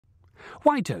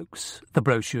White Oaks, the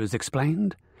brochures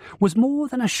explained, was more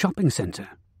than a shopping centre.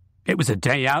 It was a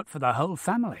day out for the whole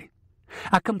family.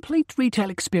 A complete retail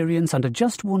experience under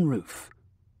just one roof.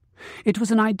 It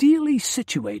was an ideally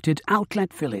situated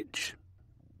outlet village.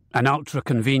 An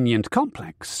ultra-convenient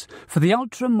complex for the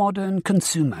ultra-modern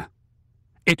consumer.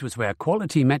 It was where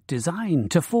quality met design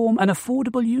to form an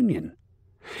affordable union.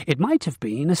 It might have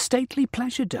been a stately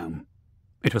pleasure dome.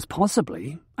 It was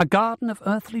possibly a garden of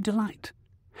earthly delight.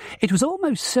 It was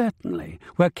almost certainly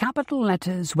where capital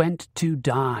letters went to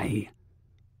die.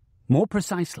 More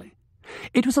precisely,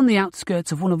 it was on the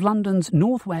outskirts of one of London's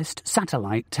northwest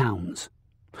satellite towns,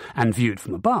 and viewed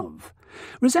from above,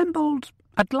 resembled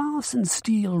a glass and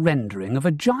steel rendering of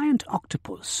a giant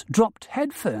octopus dropped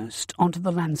headfirst onto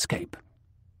the landscape.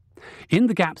 In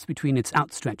the gaps between its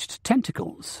outstretched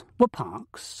tentacles were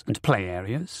parks and play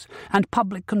areas and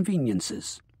public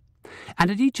conveniences,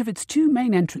 and at each of its two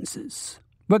main entrances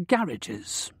were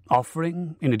garages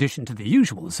offering, in addition to the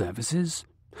usual services,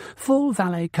 full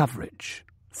valet coverage,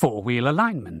 four-wheel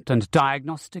alignment and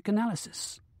diagnostic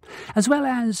analysis, as well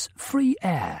as free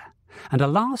air and a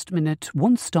last-minute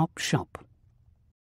one-stop shop.